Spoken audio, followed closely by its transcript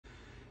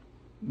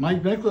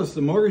Mike Miklas,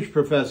 the mortgage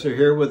professor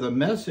here with a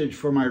message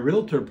for my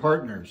realtor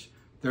partners.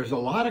 There's a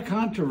lot of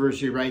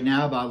controversy right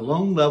now about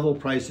loan level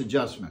price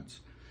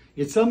adjustments.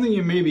 It's something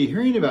you may be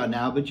hearing about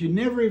now, but you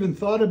never even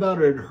thought about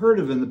or had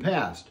heard of in the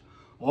past.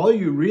 All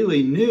you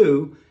really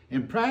knew,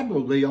 and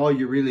probably all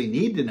you really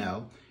need to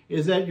know,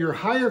 is that your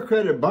higher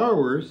credit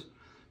borrowers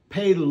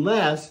pay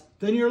less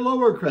than your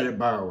lower credit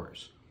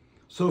borrowers.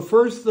 So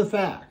first, the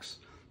facts.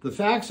 The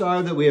facts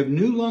are that we have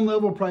new loan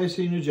level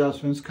pricing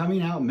adjustments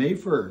coming out May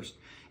 1st.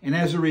 And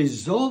as a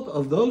result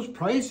of those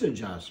price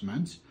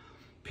adjustments,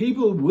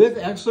 people with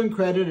excellent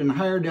credit and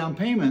higher down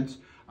payments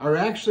are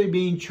actually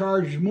being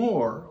charged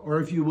more,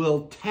 or if you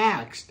will,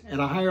 taxed at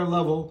a higher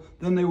level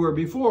than they were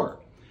before.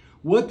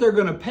 What they're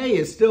going to pay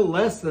is still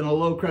less than a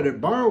low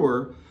credit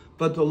borrower,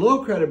 but the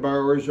low credit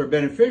borrowers are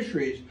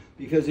beneficiaries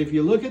because if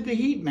you look at the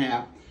heat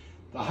map,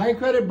 the high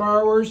credit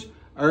borrowers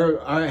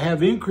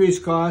have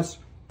increased costs,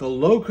 the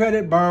low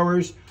credit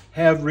borrowers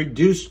have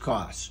reduced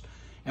costs.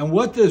 And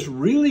what this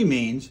really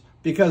means,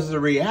 because the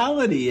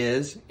reality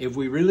is, if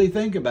we really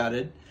think about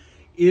it,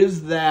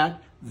 is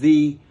that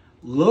the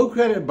low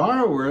credit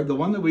borrower, the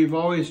one that we've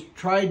always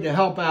tried to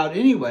help out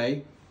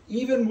anyway,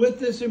 even with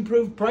this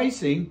improved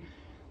pricing,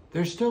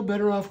 they're still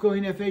better off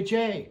going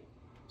FHA.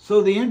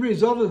 So the end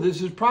result of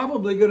this is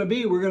probably going to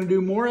be we're going to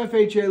do more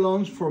FHA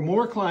loans for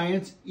more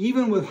clients,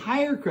 even with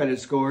higher credit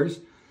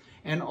scores,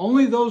 and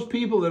only those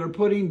people that are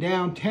putting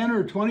down 10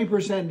 or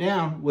 20%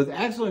 down with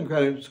excellent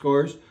credit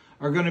scores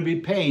are going to be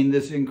paying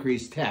this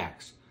increased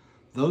tax.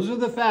 Those are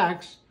the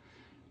facts.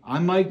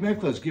 I'm Mike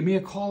Miklas. Give me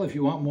a call if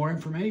you want more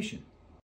information.